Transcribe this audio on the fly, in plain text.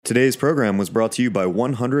Today's program was brought to you by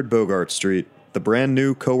 100 Bogart Street, the brand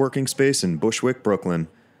new co-working space in Bushwick, Brooklyn.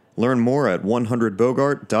 Learn more at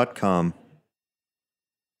 100bogart.com.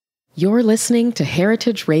 You're listening to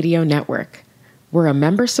Heritage Radio Network. We're a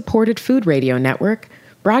member-supported food radio network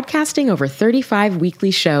broadcasting over 35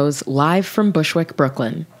 weekly shows live from Bushwick,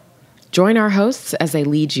 Brooklyn. Join our hosts as they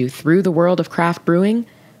lead you through the world of craft brewing,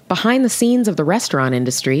 behind the scenes of the restaurant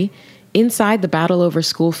industry, inside the battle over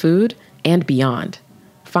school food, and beyond.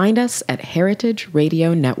 Find us at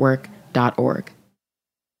heritageradionetwork.org.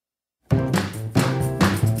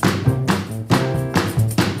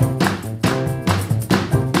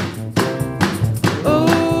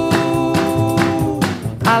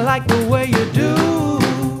 I like the way you do.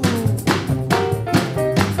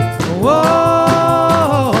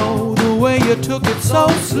 Whoa, the way you took it so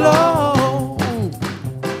slow.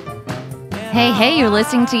 Hey, you're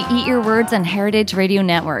listening to Eat Your Words on Heritage Radio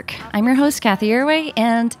Network. I'm your host, Kathy Airway,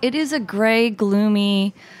 and it is a gray,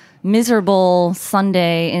 gloomy, miserable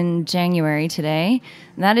Sunday in January today.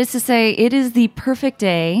 That is to say, it is the perfect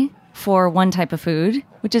day for one type of food,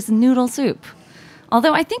 which is noodle soup.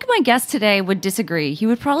 Although I think my guest today would disagree. He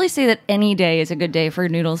would probably say that any day is a good day for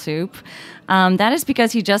noodle soup. That is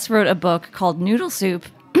because he just wrote a book called Noodle Soup,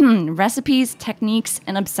 Recipes, Techniques,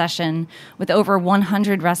 and Obsession, with over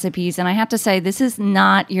 100 recipes. And I have to say, this is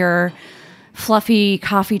not your fluffy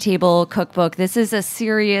coffee table cookbook. This is a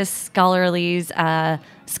serious scholarly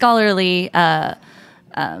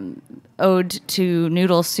ode to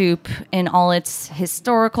noodle soup in all its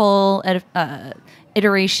historical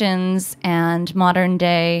iterations and modern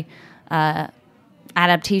day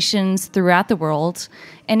adaptations throughout the world.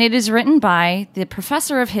 And it is written by the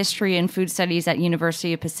professor of history and food studies at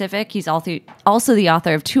University of Pacific. He's also the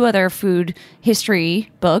author of 2 other food history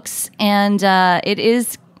books. And it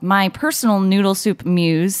is my personal noodle soup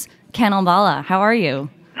muse, Ken Albala. How are you?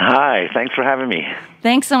 Hi, thanks for having me.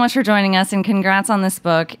 Thanks so much for joining us, and congrats on this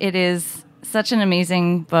book. It is such an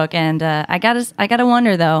amazing book. And I gotta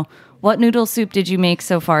wonder, though, what noodle soup did you make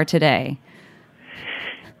so far today?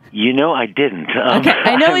 You know, I didn't. Okay.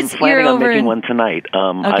 I know I'm it's planning on making in... one tonight.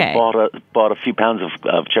 Okay. I bought a few pounds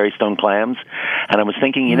of cherry stone clams, and I was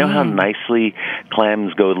thinking, you know how nicely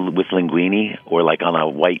clams go with linguine, or like on a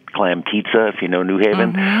white clam pizza, if you know New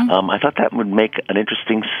Haven. I thought that would make an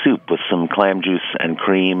interesting soup with some clam juice and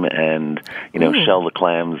cream, and shell the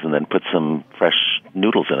clams, and then put some fresh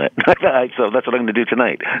noodles in it. So that's what I'm going to do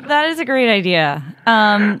tonight. That is a great idea.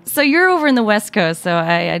 So you're over in the West Coast, so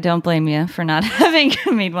I don't blame you for not having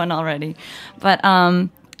made one already. But so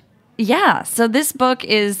this book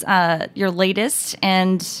is your latest,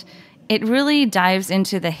 and it really dives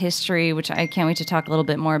into the history, which I can't wait to talk a little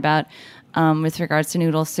bit more about with regards to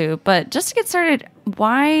noodle soup. But just to get started,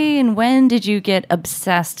 why and when did you get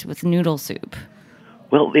obsessed with noodle soup?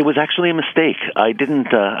 Well, it was actually a mistake. I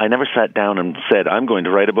never sat down and said, I'm going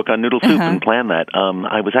to write a book on noodle soup and plan that.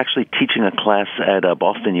 I was actually teaching a class at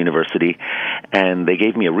Boston University, and they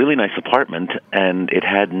gave me a really nice apartment, and it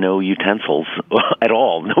had no utensils at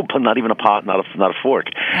all. No, not even a pot, not a fork.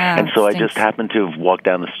 And so I just happened to have walked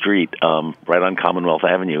down the street, right on Commonwealth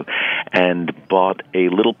Avenue, and bought a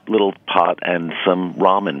little pot and some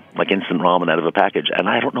ramen, like instant ramen out of a package. And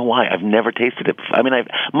I don't know why. I've never tasted it. I mean, I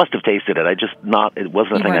must have tasted it. It wasn't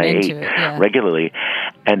a thing I ate regularly,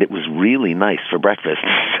 and it was really nice for breakfast.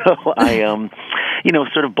 So I,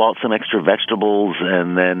 sort of bought some extra vegetables,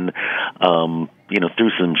 and then, threw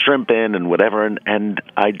some shrimp in and whatever, and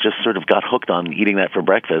I just sort of got hooked on eating that for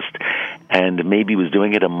breakfast, and maybe was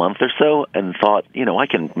doing it a month or so, and thought, I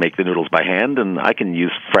can make the noodles by hand, and I can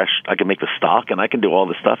I can make the stock, and I can do all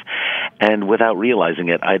this stuff, and without realizing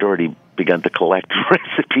it, I'd already begun to collect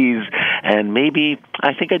recipes, and I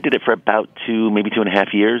think I did it for about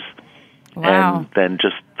 2.5 years. Wow. And then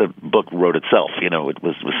just the book wrote itself. It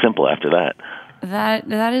was simple after that.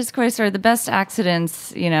 That is quite a story. The best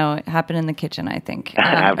accidents, happen in the kitchen, I think.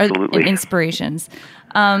 Absolutely. Or inspirations.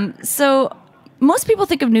 So most people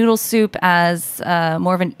think of noodle soup as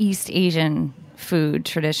more of an East Asian food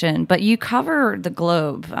tradition, but you cover the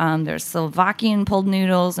globe. There's Slovakian pulled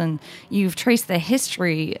noodles, and you've traced the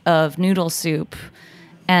history of noodle soup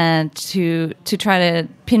and to try to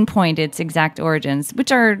pinpoint its exact origins,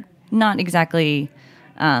 which are not exactly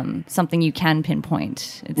something you can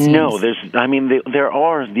pinpoint. It seems. No,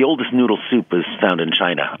 the oldest noodle soup is found in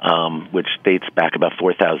China, which dates back about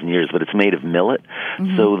 4,000 years, but it's made of millet.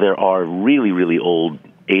 So there are really, really old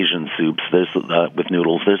Asian soups. There's with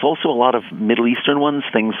noodles. There's also a lot of Middle Eastern ones,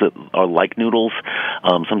 things that are like noodles.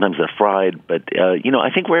 Sometimes they're fried, but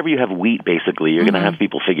I think wherever you have wheat, basically, you're going to have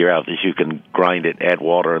people figure out that you can grind it, add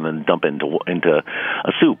water, and then dump it into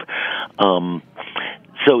a soup.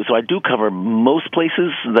 So I do cover most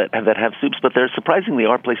places that have soups, but there surprisingly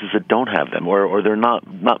are places that don't have them, or there are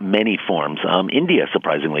not many forms. India,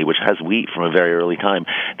 surprisingly, which has wheat from a very early time,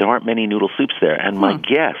 there aren't many noodle soups there. And my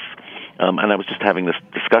guess, and I was just having this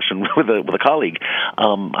discussion with a colleague.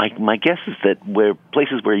 My guess is that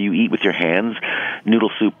places where you eat with your hands,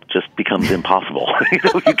 noodle soup just becomes impossible.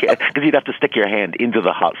 Because you'd have to stick your hand into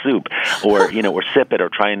the hot soup, or sip it, or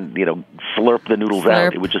try and slurp the noodles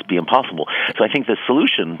out. It would just be impossible. So I think the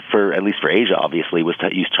solution at least for Asia, obviously, was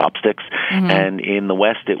to use chopsticks, and in the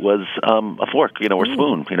West it was a fork, or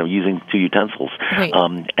spoon, using two utensils. Right.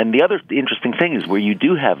 And the other interesting thing is where you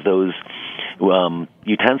do have those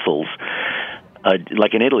utensils,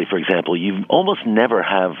 like in Italy, for example, you almost never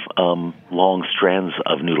have long strands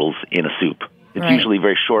of noodles in a soup. It's usually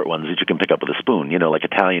very short ones that you can pick up with a spoon. Like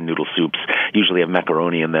Italian noodle soups usually have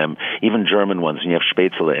macaroni in them. Even German ones, when you have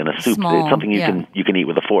spätzle in a soup, it's something you can eat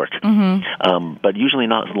with a fork. Mm-hmm. But usually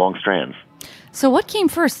not long strands. So what came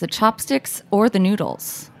first, the chopsticks or the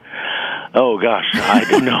noodles? Oh, gosh, I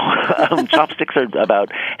don't know. Chopsticks are about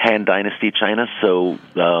Han Dynasty China, so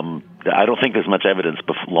I don't think there's much evidence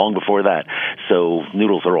long before that. So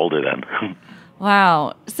noodles are older then.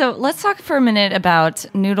 Wow. So let's talk for a minute about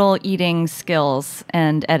noodle eating skills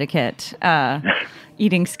and etiquette.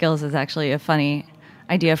 Eating skills is actually a funny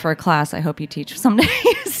idea for a class. I hope you teach someday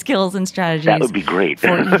skills and strategies. That would be great.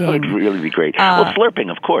 That would really be great. Well, slurping,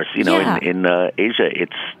 of course. In Asia,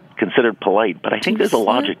 it's considered polite, but I think there's a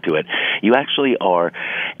logic to it. You actually are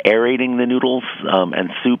aerating the noodles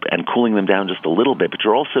and soup and cooling them down just a little bit, but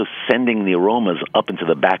you're also sending the aromas up into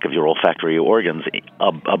the back of your olfactory organs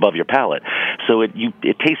above your palate. So it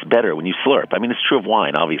tastes better when you slurp. I mean, it's true of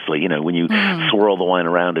wine, obviously. When you swirl the wine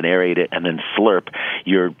around and aerate it and then slurp,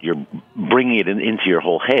 you're bringing it into your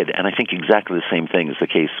whole head. And I think exactly the same thing is the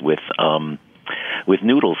case with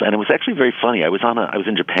noodles. And it was actually very funny. I was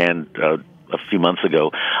in Japan a few months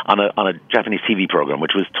ago on a Japanese TV program,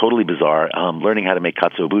 which was totally bizarre, learning how to make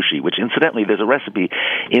katsuobushi, which incidentally, there's a recipe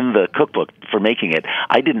in the cookbook for making it.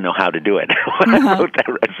 I didn't know how to do it when I wrote that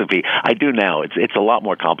recipe. I do now. It's a lot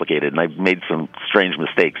more complicated, and I've made some strange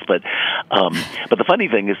mistakes. But the funny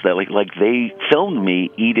thing is that like they filmed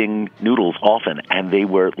me eating noodles often, and they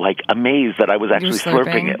were like amazed that I was actually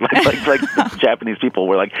slurping it. Like the Japanese people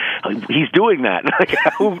were like, "He's doing that."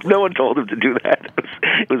 Like, no one told him to do that.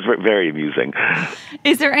 It was very amusing.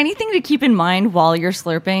 Is there anything to keep in mind while you're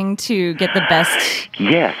slurping to get the best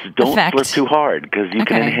Yes, don't effect? slurp too hard because you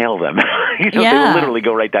can inhale them. They will literally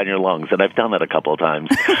go right down your lungs, and I've done that a couple of times.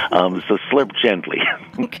 So slurp gently.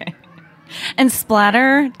 Okay. And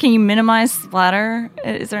splatter, can you minimize splatter?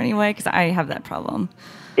 Is there any way? Because I have that problem.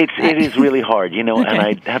 It is really hard, and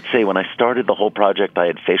I have to say, when I started the whole project, I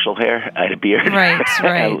had facial hair, I had a beard, right.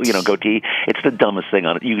 Goatee. It's the dumbest thing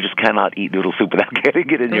on it. You just cannot eat noodle soup without getting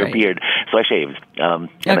it in your beard. So I shaved, and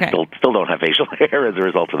I still don't have facial hair as a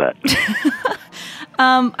result of that.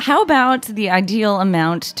 How about the ideal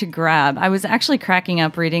amount to grab? I was actually cracking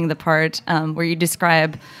up reading the part where you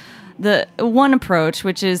describe the one approach,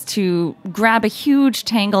 which is to grab a huge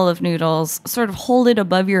tangle of noodles, sort of hold it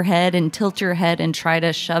above your head and tilt your head and try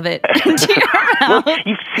to shove it into your mouth. Well,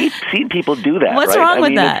 you've seen people do that. What's right? wrong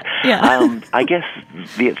with that? Yeah. I guess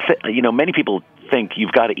many people think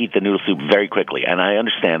you've got to eat the noodle soup very quickly, and I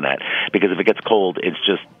understand that because if it gets cold, it's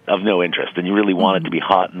just of no interest, and you really want it to be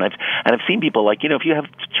hot. And I've seen people if you have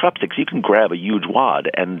chopsticks, you can grab a huge wad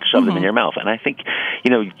and shove them in your mouth, and I think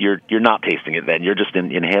you're not tasting it then, you're just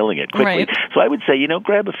inhaling it quickly. Right. So I would say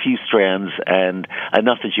grab a few strands and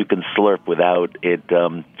enough that you can slurp without it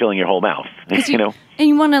filling your whole mouth. And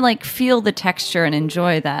you want to feel the texture and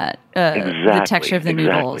enjoy that the texture of the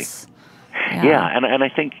noodles. Yeah, and I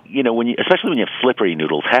think especially when you have slippery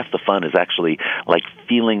noodles, half the fun is actually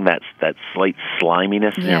feeling that slight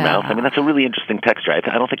sliminess in your mouth. I mean, that's a really interesting texture. I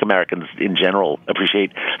don't think Americans in general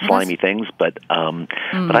appreciate slimy things, but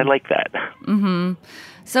I like that. Mm-hmm.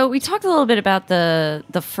 So we talked a little bit about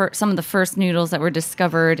some of the first noodles that were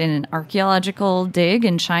discovered in an archaeological dig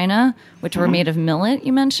in China, which were made of millet.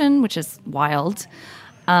 You mentioned, which is wild.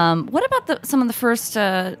 What about some of the first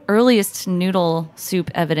earliest noodle soup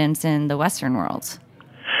evidence in the Western world?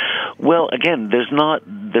 Well, again, there's not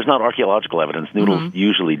archaeological evidence. Noodles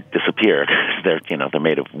usually disappear because they're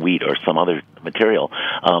made of wheat or some other material.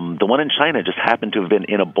 The one in China just happened to have been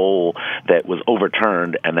in a bowl that was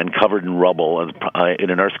overturned and then covered in rubble in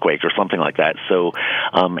an earthquake or something like that. So,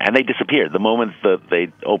 and they disappeared the moment that they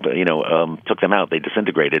took them out. They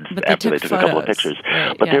disintegrated after they took a couple of pictures.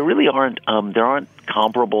 Right, but there really aren't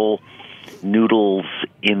comparable noodles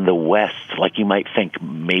in the West, like you might think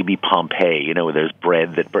maybe Pompeii, where there's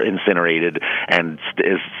bread that incinerated and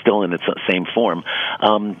is still in its same form.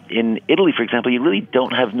 In Italy, for example, you really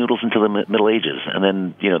don't have noodles until the Middle Ages, and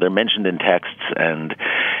then they're mentioned in texts, and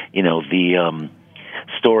the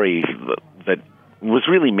story that was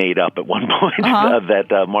really made up at one point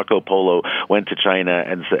that Marco Polo went to China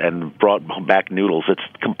and brought back noodles. It's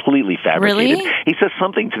completely fabricated. Really? He says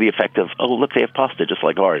something to the effect of, "Oh, look, they have pasta just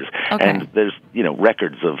like ours." Okay. And there's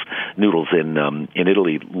records of noodles in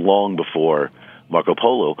Italy long before Marco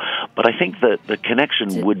Polo, but I think that the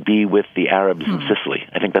connection would be with the Arabs in Sicily.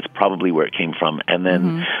 I think that's probably where it came from, and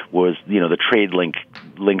then was the trade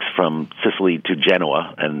links from Sicily to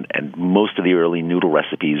Genoa, and most of the early noodle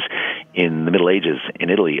recipes in the Middle Ages in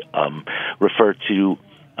Italy refer to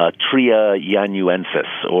tria januensis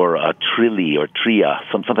or trilli or tria,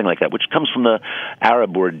 something like that, which comes from the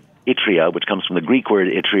Arab word itria, which comes from the Greek word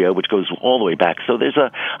itria, which goes all the way back. So there's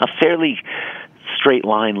a fairly straight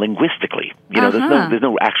line linguistically. There's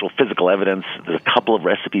no actual physical evidence. There's a couple of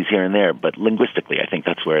recipes here and there, but linguistically, I think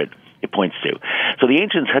that's where it points to. So the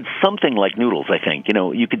ancients had something like noodles, I think.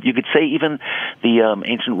 You could say even the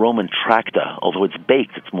ancient Roman tracta, although it's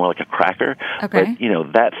baked, it's more like a cracker. Okay.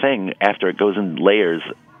 But, that thing, after it goes in layers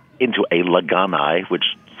into a laganai, which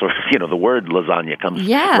sort of, the word lasagna comes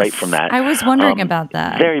right from that. I was wondering about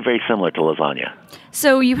that. Very, very similar to lasagna.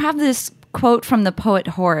 So you have this quote from the poet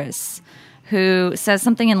Horace, who says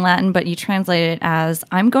something in Latin, but you translate it as,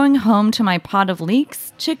 "I'm going home to my pot of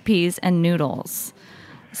leeks, chickpeas, and noodles."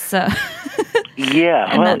 So,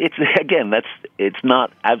 yeah, well, it's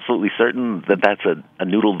not absolutely certain that that's a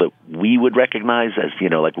noodle that we would recognize as,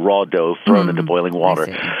 like raw dough thrown into boiling water.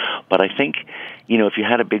 But I think, if you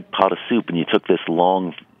had a big pot of soup and you took this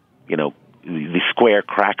long, the square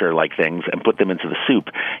cracker-like things and put them into the soup,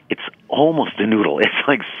 it's almost a noodle. It's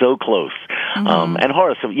like so close. And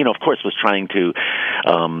Horace, of course, was trying to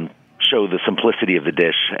show the simplicity of the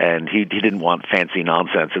dish, and he didn't want fancy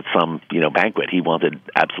nonsense at some banquet. He wanted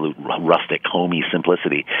absolute rustic, homey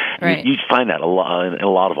simplicity. Right. You find that in a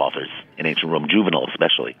lot of authors in ancient Rome, Juvenal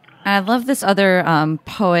especially. I love this other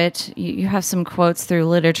poet. You have some quotes through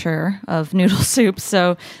literature of noodle soup.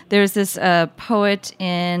 So there's this poet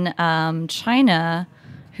in China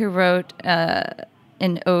who wrote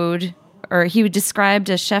an ode, or he described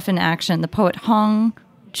a chef in action, the poet Hong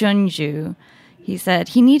Junju. He said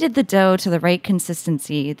he kneaded the dough to the right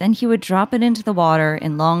consistency. Then he would drop it into the water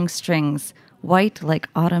in long strings, white like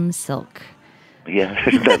autumn silk. Yeah,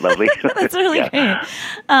 isn't that lovely? That's really great.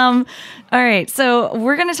 All right, so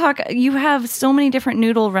we're going to talk. You have so many different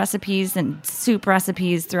noodle recipes and soup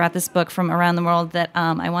recipes throughout this book from around the world that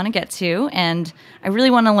I want to get to, and I really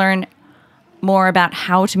want to learn more about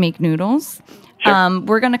how to make noodles. Sure.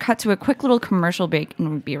 We're going to cut to a quick little commercial break, and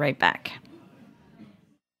we'll be right back.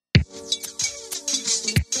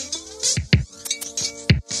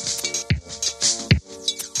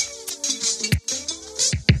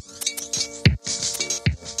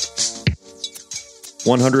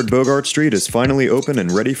 "100 Bogart Street is finally open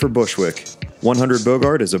and ready for Bushwick. 100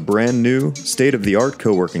 Bogart is a brand new, state-of-the-art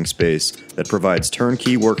co-working space that provides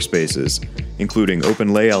turnkey workspaces, including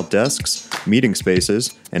open layout desks, meeting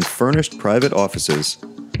spaces, and furnished private offices.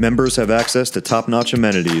 Members have access to top-notch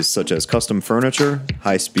amenities such as custom furniture,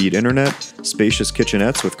 high-speed internet, spacious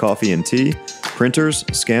kitchenettes with coffee and tea, printers,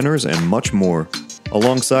 scanners, and much more.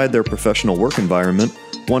 Alongside their professional work environment,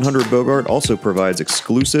 100 Bogart also provides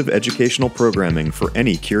exclusive educational programming for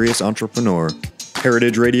any curious entrepreneur.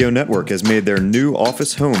 Heritage Radio Network has made their new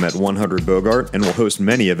office home at 100 Bogart and will host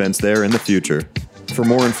many events there in the future. For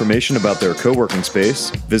more information about their co-working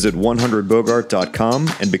space, visit 100bogart.com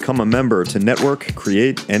and become a member to network,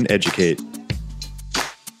 create, and educate.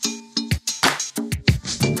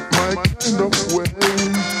 My kind of way.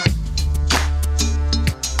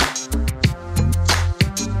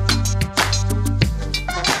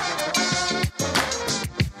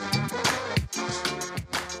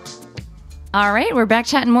 All right, we're back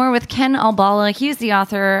chatting more with Ken Albala. He's the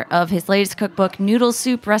author of his latest cookbook, Noodle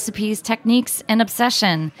Soup Recipes, Techniques, and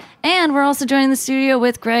Obsession. And we're also joining the studio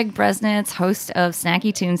with Greg Bresnitz, host of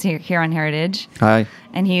Snacky Tunes here on Heritage. Hi.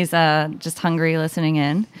 And he's just hungry listening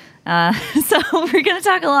in. So we're going to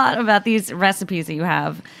talk a lot about these recipes that you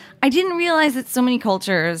have. I didn't realize that so many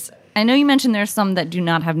cultures, I know you mentioned there's some that do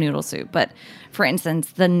not have noodle soup, but for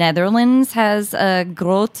instance, the Netherlands has a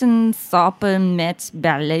groten soppen met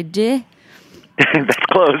ballade. That's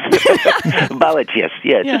close. Ballet, yes.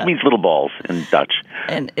 Yeah, it just means little balls in Dutch.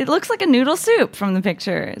 And it looks like a noodle soup from the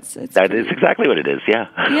picture. That is exactly what it is, yeah.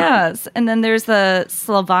 Yes. And then there's the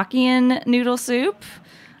Slovakian noodle soup.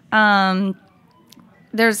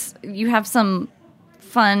 you have some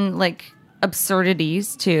fun, like,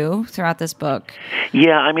 absurdities too throughout this book.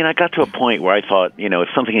 Yeah, I mean, I got to a point where I thought, if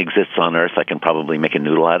something exists on Earth, I can probably make a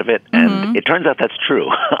noodle out of it, and it turns out that's true.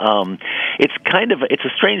 It's a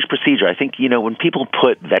strange procedure. I think, when people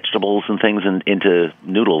put vegetables and things into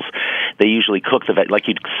noodles, they usually cook like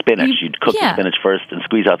you'd spinach. You'd cook the spinach first and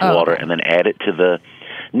squeeze out the water, and then add it to the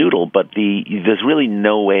noodle. But there's really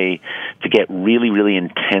no way to get really, really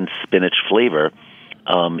intense spinach flavor.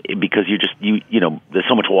 Because there's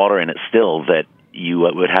so much water in it still that you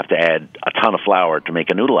would have to add a ton of flour to make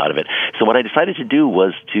a noodle out of it. So what I decided to do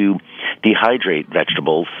was to dehydrate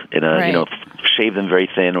vegetables in shave them very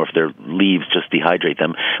thin, or if they're leaves, just dehydrate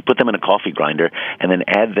them, put them in a coffee grinder, and then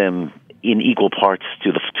add them in equal parts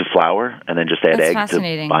to flour, and then just add egg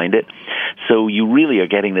to bind it. So you really are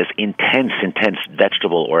getting this intense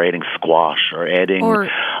vegetable, or adding squash, or adding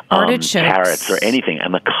carrots, or anything,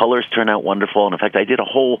 and the colors turn out wonderful. And in fact, I did a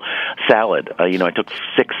whole salad. I took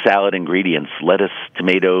 6 salad ingredients: lettuce,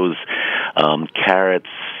 tomatoes, carrots,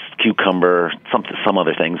 cucumber, some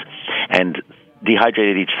other things, and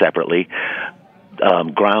dehydrated each separately,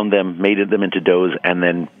 ground them, made them into doughs, and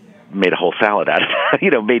then made a whole salad out of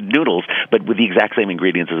it. Made noodles, but with the exact same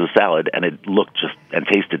ingredients as a salad, and it looked and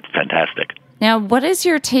tasted fantastic. Now, what is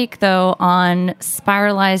your take, though, on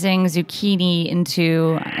spiralizing zucchini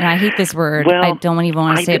into, and I hate this word, I don't even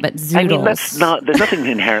want to say it, but zoodles? I mean, there's nothing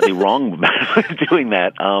inherently wrong about doing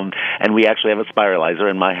that. And we actually have a spiralizer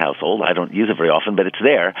in my household. I don't use it very often, but it's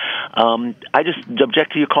there. I just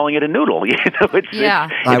object to you calling it a noodle.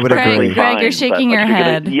 I would agree. Greg, you're shaking your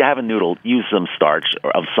head. You have a noodle, use some starch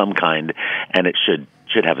of some kind, and it should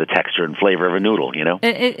have the texture and flavor of a noodle,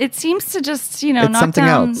 It seems to just, it's knock something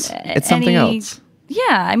down else. It's something else. Yeah,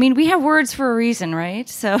 I mean, we have words for a reason, right?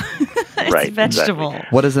 So it's vegetable. Exactly.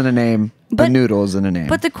 What is in a name? A noodle is in a name.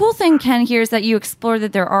 But the cool thing, Ken, here is that you explore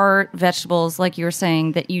that there are vegetables, like you were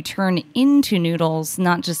saying, that you turn into noodles,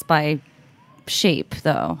 not just by shape,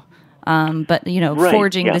 though. But,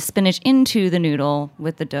 forging the spinach into the noodle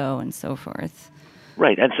with the dough and so forth.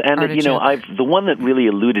 Right, and the one that really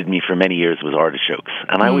eluded me for many years was artichokes,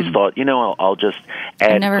 and I always thought, I'll just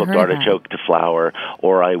add cooked artichoke to flour,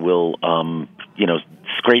 or I will,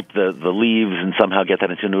 scrape the leaves and somehow get that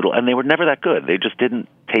into a noodle, and they were never that good. They just didn't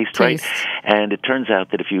taste right. And it turns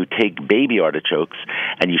out that if you take baby artichokes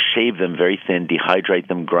and you shave them very thin, dehydrate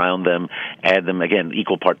them, ground them, add them, again,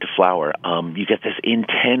 equal part to flour, you get this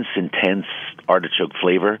intense artichoke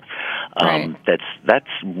flavor.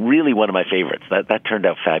 That's really one of my favorites. That turned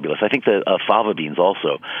out fabulous. I think the fava beans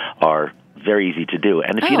also are very easy to do.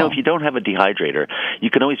 And if you don't have a dehydrator, you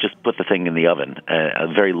can always just put the thing in the oven, a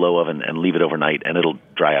very low oven, and leave it overnight, and it'll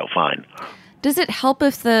dry out fine. Does it help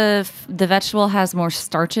if the vegetable has more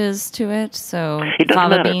starches to it? So it doesn't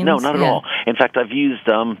fava matter. beans? No, not at all. In fact, I've used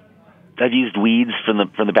weeds from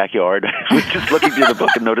the backyard. I was just looking through the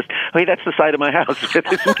book and noticed, hey, that's the side of my house with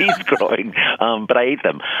this weeds growing. But I ate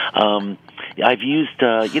them. I've used,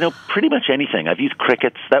 pretty much anything. I've used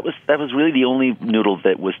crickets. That was really the only noodle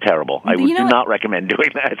that was terrible. I would do not recommend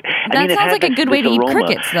doing that. That sounds like a good way to eat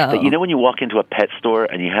crickets, though. But when you walk into a pet store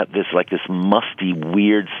and you have this musty,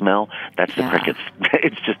 weird smell, that's the crickets.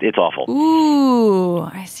 It's awful. Ooh,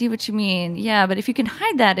 I see what you mean. Yeah, but if you can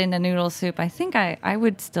hide that in a noodle soup, I think I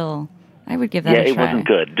would give that a try. Yeah, it wasn't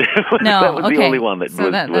good. No, that was the only one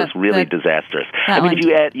that was really disastrous. I mean, if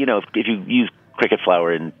you add, if you use cricket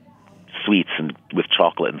flour in sweets and with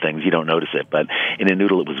chocolate and things, you don't notice it. But in a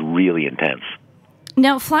noodle, it was really intense.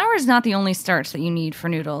 Now, flour is not the only starch that you need for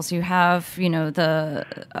noodles. You have, you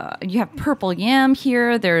have purple yam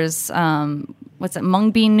here. There's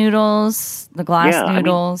mung bean noodles, the glass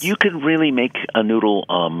noodles. I mean, you can really make a noodle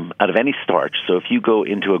out of any starch. So if you go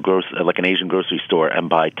into an Asian grocery store and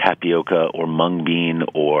buy tapioca or mung bean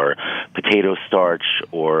or potato starch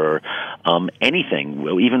or anything,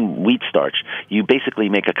 even wheat starch, you basically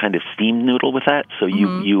make a kind of steamed noodle with that. So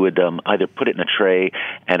you would either put it in a tray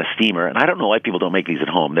and a steamer, and I don't know why people don't make these at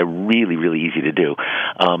home. They're really, really easy to do.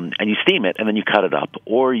 And you steam it, and then you cut it up.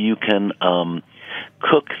 Or you can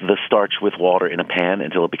cook the starch with water in a pan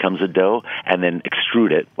until it becomes a dough, and then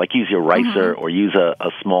extrude it. Like use your ricer or use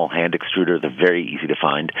a small hand extruder. They're very easy to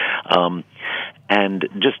find. And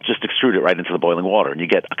just extrude it right into the boiling water, and you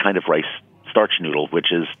get a kind of rice starch noodle,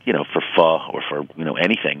 which is, for pho or for,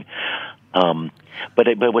 anything. But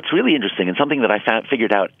what's really interesting, and something that I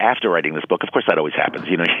figured out after writing this book, of course that always happens,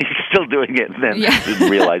 you're still doing it, and then you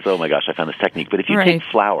realize, oh my gosh, I found this technique. But if you take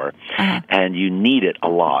flour and you knead it a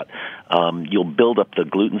lot, you'll build up the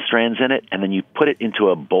gluten strands in it, and then you put it into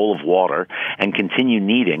a bowl of water and continue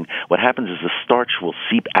kneading. What happens is the starch will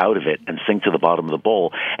seep out of it and sink to the bottom of the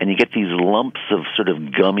bowl, and you get these lumps of sort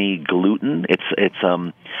of gummy gluten.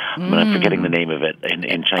 I'm forgetting the name of it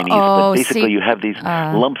in Chinese, but basically you have these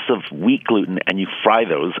lumps of wheat gluten, and you fry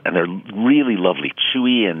those, and they're really lovely,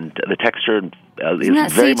 chewy, and the texture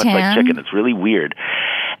is very much like chicken. It's really weird.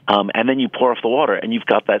 And then you pour off the water, and you've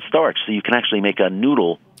got that starch, so you can actually make a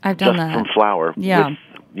noodle from flour with,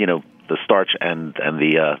 the starch and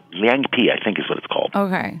the liang pi, I think is what it's called.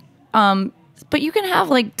 Okay. But you can have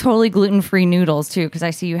like totally gluten-free noodles too, because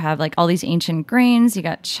I see you have like all these ancient grains. You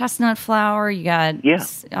got chestnut flour. You got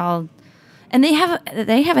and they have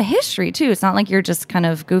a history too. It's not like you're just kind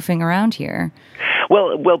of goofing around here.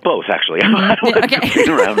 Well, both actually. I don't like goofing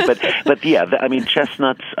around, but yeah, I mean,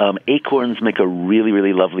 chestnuts, acorns make a really,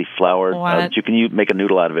 really lovely flour. You can make a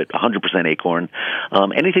noodle out of it. 100% acorn.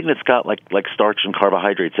 Anything that's got like starch and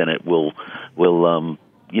carbohydrates in it will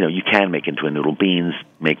you can make into a noodle. Beans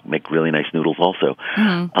make really nice noodles also.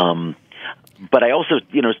 But I also,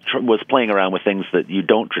 was playing around with things that you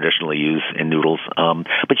don't traditionally use in noodles.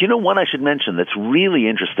 But one I should mention that's really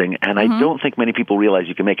interesting, and I don't think many people realize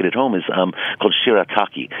you can make it at home, is called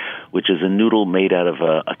shirataki, which is a noodle made out of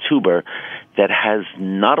a tuber that has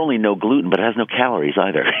not only no gluten, but it has no calories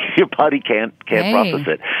either. Your body can't process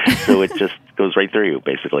it, so it just goes right through you,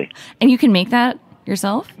 basically. And you can make that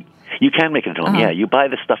yourself? You can make it at home, yeah. You buy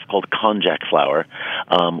this stuff called konjac flour,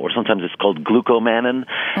 or sometimes it's called glucomannan,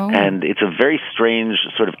 and it's a very strange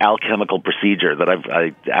sort of alchemical procedure that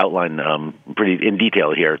I outline pretty in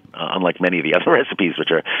detail here, unlike many of the other recipes,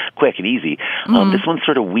 which are quick and easy. This one's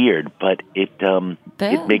sort of weird, but it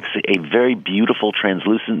makes a very beautiful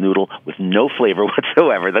translucent noodle with no flavor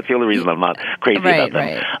whatsoever. That's the only reason I'm not crazy about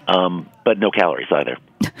them. But no calories either.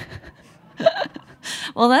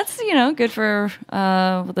 Well, that's, good for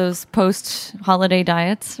those post-holiday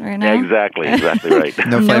diets right now. Yeah, exactly right.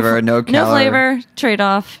 No flavor, no calories. No flavor,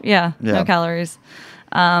 trade-off. Yeah, no calories.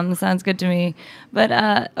 Sounds good to me.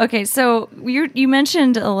 But, okay, so you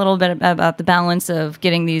mentioned a little bit about the balance of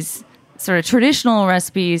getting these sort of traditional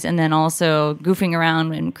recipes and then also goofing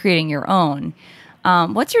around and creating your own.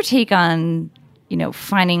 What's your take on,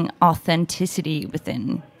 finding authenticity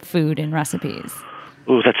within food and recipes?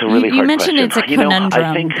 Oh, that's a really hard question. You mentioned it's a conundrum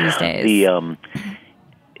I think these days.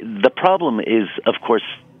 The problem is, of course,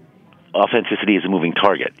 authenticity is a moving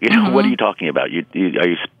target. What are you talking about? Are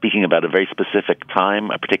you speaking about a very specific time,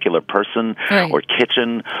 a particular person, or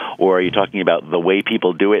kitchen, or are you talking about the way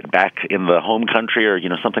people do it back in the home country, or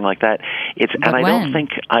something like that? Don't think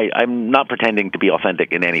I'm not pretending to be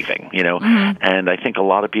authentic in anything, and I think a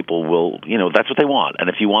lot of people will, that's what they want, and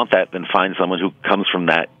if you want that, then find someone who comes from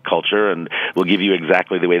that culture and will give you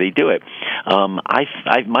exactly the way they do it.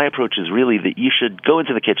 My approach is really that you should go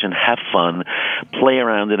into the kitchen, have fun, play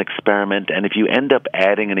around and experiment. And if you end up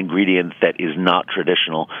adding an ingredient that is not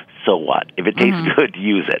traditional, so what? If it tastes good,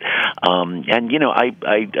 use it.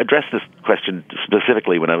 I addressed this question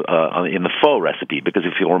specifically when in the pho recipe, because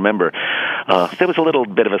if you'll remember, there was a little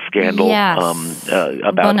bit of a scandal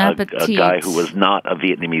about a guy who was not of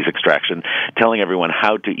Vietnamese extraction telling everyone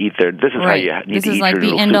how to eat their. This is how you need to eat your noodles. This is like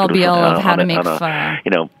the end all be all of how to make pho.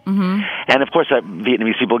 And of course,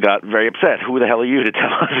 Vietnamese people got very upset. Who the hell are you to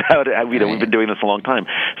tell us how to? We've been doing this a long time.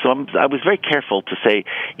 So I was very careful to say,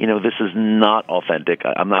 this is not authentic.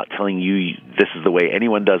 I'm not telling you this is the way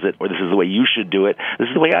anyone does it, or this is the way you should do it. This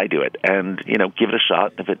is the way I do it, and give it a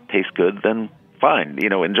shot. If it tastes good, then fine,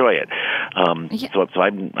 enjoy it. So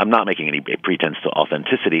I'm not making any pretense to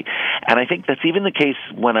authenticity, and I think that's even the case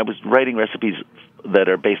when I was writing recipes that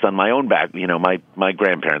are based on my own my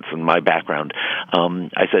grandparents and my background.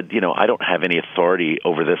 I said, I don't have any authority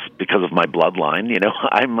over this because of my bloodline.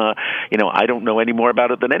 I don't know any more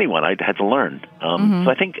about it than anyone. I had to learn.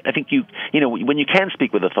 So I think you, when you can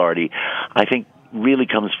speak with authority, I think really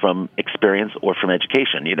comes from experience or from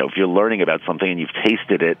education. If you're learning about something and you've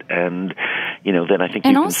tasted it, and then I think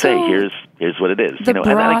you can say, here's what it is. And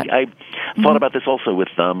I thought about this also with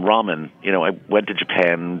ramen. I went to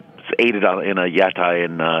Japan, ate it in a yatai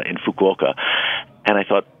in Fukuoka, and I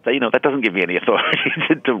thought, that doesn't give me any authority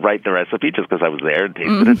to write the recipe just because I was there and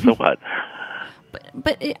tasted it. So what?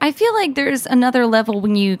 But I feel like there's another level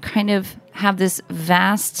when you kind of have this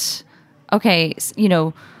vast,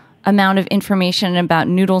 amount of information about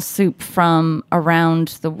noodle soup from around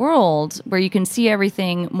the world, where you can see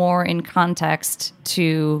everything more in context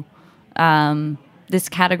to this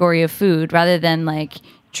category of food rather than like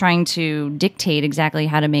trying to dictate exactly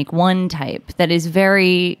how to make one type that is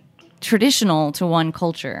very traditional to one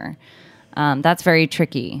culture. That's very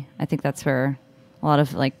tricky. I think that's where a lot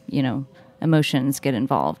of emotions get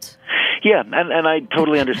involved. Yeah, and I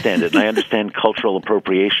totally understand it. And I understand cultural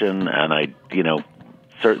appropriation, and I,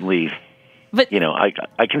 certainly... But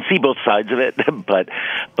I can see both sides of it, but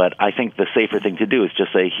I think the safer thing to do is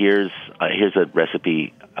just say, here's a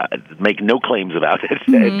recipe. Make no claims about it. Just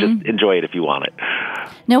enjoy it if you want it.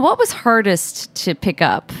 Now, what was hardest to pick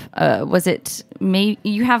up? Was it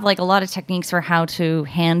you have like a lot of techniques for how to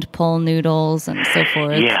hand pull noodles and so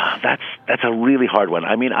forth? Yeah, that's a really hard one.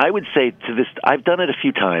 I mean, I would say to this, I've done it a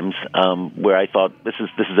few times where I thought this is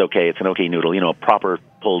okay. It's an okay noodle. A proper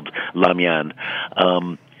pulled lamian.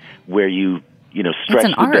 Where you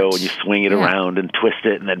stretch the dough and you swing it around and twist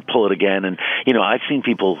it and then pull it again. And, I've seen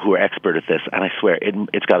people who are expert at this, and I swear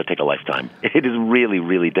it's got to take a lifetime. It is really,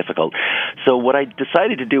 really difficult. So what I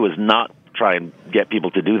decided to do is not try and get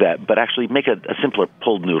people to do that, but actually make a simpler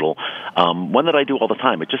pulled noodle, one that I do all the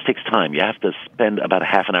time. It just takes time. You have to spend about a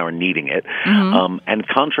half an hour kneading it. And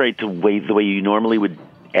contrary to the way you normally would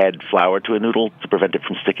add flour to a noodle to prevent it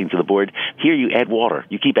from sticking to the board, here you add water.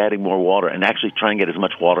 You keep adding more water and actually try and get as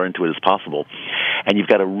much water into it as possible. And you've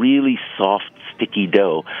got a really soft, sticky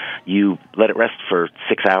dough. You let it rest for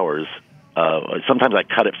 6 hours. Sometimes I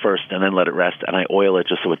cut it first and then let it rest, and I oil it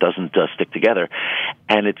just so it doesn't stick together.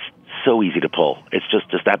 And it's so easy to pull. It's just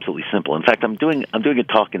absolutely simple. In fact, I'm doing a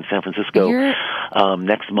talk in San Francisco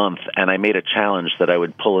next month, and I made a challenge that I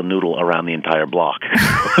would pull a noodle around the entire block.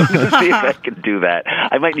 I'm going to see if I can do that.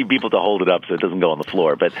 I might need people to hold it up so it doesn't go on the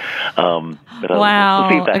floor, but wow, we'll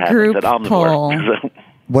see if that happens group at Omnivore. pull.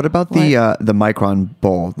 What about the micron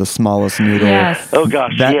bowl, the smallest noodle? Yes. Oh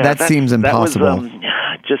gosh, that seems impossible. That was,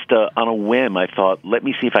 just on a whim, I thought, let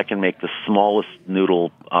me see if I can make the smallest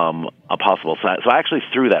noodle possible. So I actually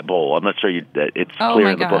threw that bowl. I'm not sure it's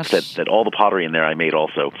clear in the book that all the pottery in there I made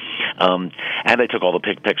also, and I took all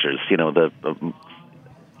the pictures.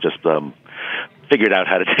 Figured out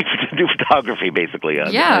how to do photography, basically. In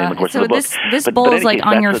the course of the book. This bowl is like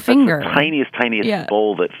on your finger. That's the tiniest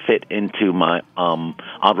bowl that fit into my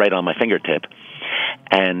right on my fingertip.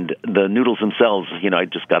 And the noodles themselves, I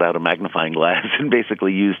just got out a magnifying glass and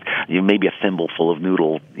basically used maybe a thimble full of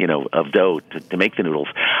of dough to make the noodles.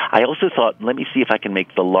 I also thought, let me see if I can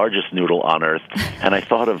make the largest noodle on earth. And I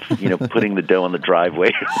thought of, putting the dough on the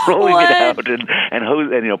driveway, rolling it out, and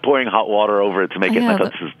pouring hot water over it to make it. And I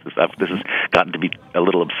thought this has gotten to be a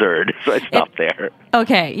little absurd, so I stopped there.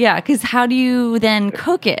 Okay, yeah, because how do you then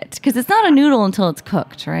cook it? Because it's not a noodle until it's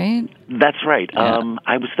cooked, right? That's right. Yeah.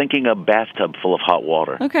 I was thinking a bathtub full of hot water.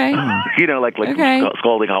 Okay.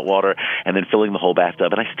 Scalding hot water and then filling the whole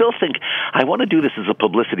bathtub. And I still think I want to do this as a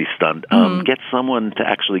publicity stunt. Get someone to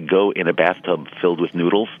actually go in a bathtub filled with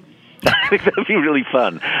noodles. I think that would be really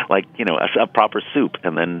fun. Like, a proper soup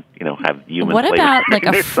and then, have human What flavor. about like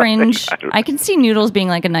a fringe? I can see noodles being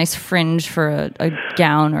like a nice fringe for a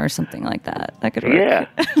gown or something like that. That could work.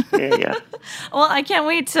 Yeah. Well, I can't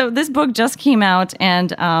wait. So this book just came out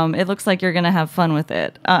and it looks like you're going to have fun with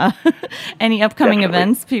it. Any upcoming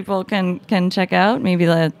events people can check out? Maybe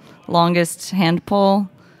the longest hand pull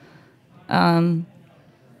event?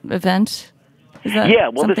 This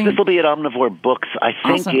will be at Omnivore Books. I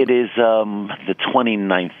think it is the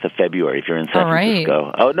 29th of February if you're in San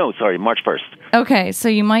Francisco. Oh, no, sorry, March 1st. Okay, so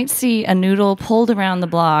you might see a noodle pulled around the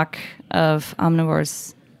block of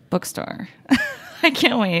Omnivore's bookstore. I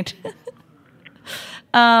can't wait.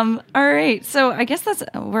 All right, so I guess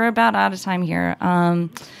we're about out of time here.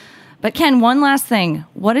 But Ken, one last thing.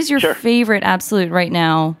 What is your favorite absolute right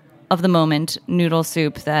now of the moment noodle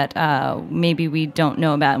soup that maybe we don't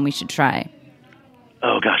know about and we should try?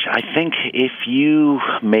 Oh, gosh, I think if you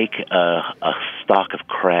make a stock of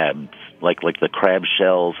crabs, like the crab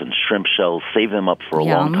shells and shrimp shells, save them up for a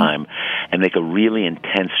long time, and make a really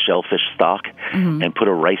intense shellfish stock, and put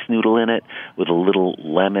a rice noodle in it with a little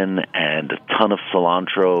lemon and a ton of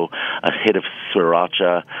cilantro, a hit of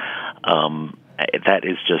sriracha, that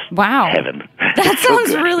is just heaven. That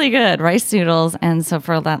sounds really good. Rice noodles, and so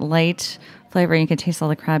for that light flavor, you can taste all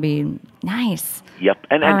the crabby. Nice. Yep,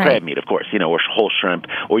 and crab meat, of course, or whole shrimp,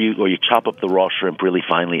 or you chop up the raw shrimp really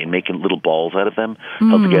finely and make little balls out of them,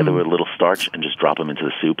 held together with a little starch, and just drop them into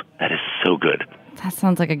the soup. That is so good. That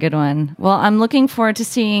sounds like a good one. Well, I'm looking forward to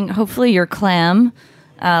seeing, hopefully, your clam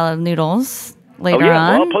noodles later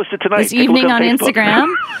on. Well, I'll post it tonight. This evening on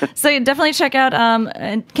Instagram. So definitely check out,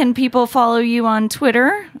 can people follow you on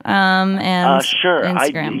Twitter and sure.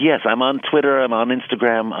 Instagram? Yes, I'm on Twitter, I'm on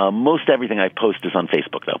Instagram. Most everything I post is on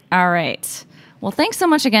Facebook, though. All right. Well, thanks so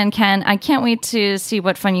much again, Ken. I can't wait to see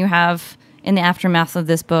what fun you have in the aftermath of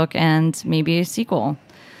this book and maybe a sequel.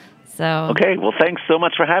 So Okay, well, thanks so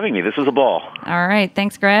much for having me. This was a ball. All right.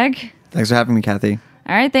 Thanks, Greg. Thanks for having me, Kathy.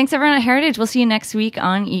 All right. Thanks, everyone at Heritage. We'll see you next week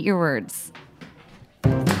on Eat Your Words.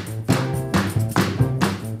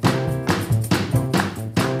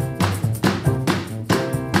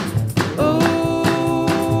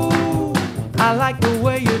 Ooh, I like the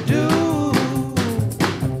way you do.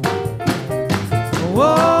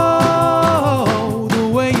 Whoa, the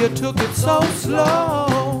way you took it so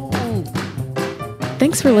slow.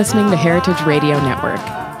 Thanks for listening to Heritage Radio Network,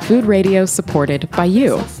 food radio supported by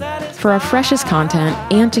you. For our freshest content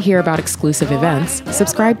and to hear about exclusive events,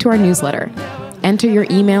 subscribe to our newsletter. Enter your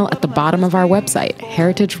email at the bottom of our website,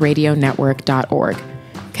 heritageradionetwork.org.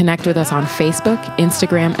 Connect with us on Facebook,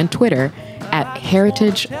 Instagram, and Twitter at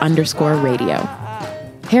heritage_radio.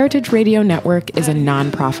 Heritage Radio Network is a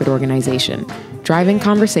nonprofit organization driving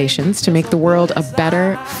conversations to make the world a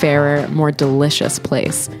better, fairer, more delicious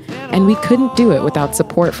place. And we couldn't do it without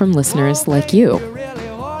support from listeners like you.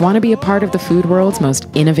 Want to be a part of the food world's most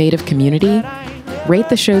innovative community? Rate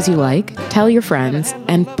the shows you like, tell your friends,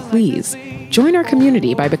 and please join our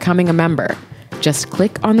community by becoming a member. Just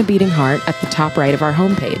click on the beating heart at the top right of our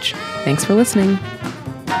homepage. Thanks for listening.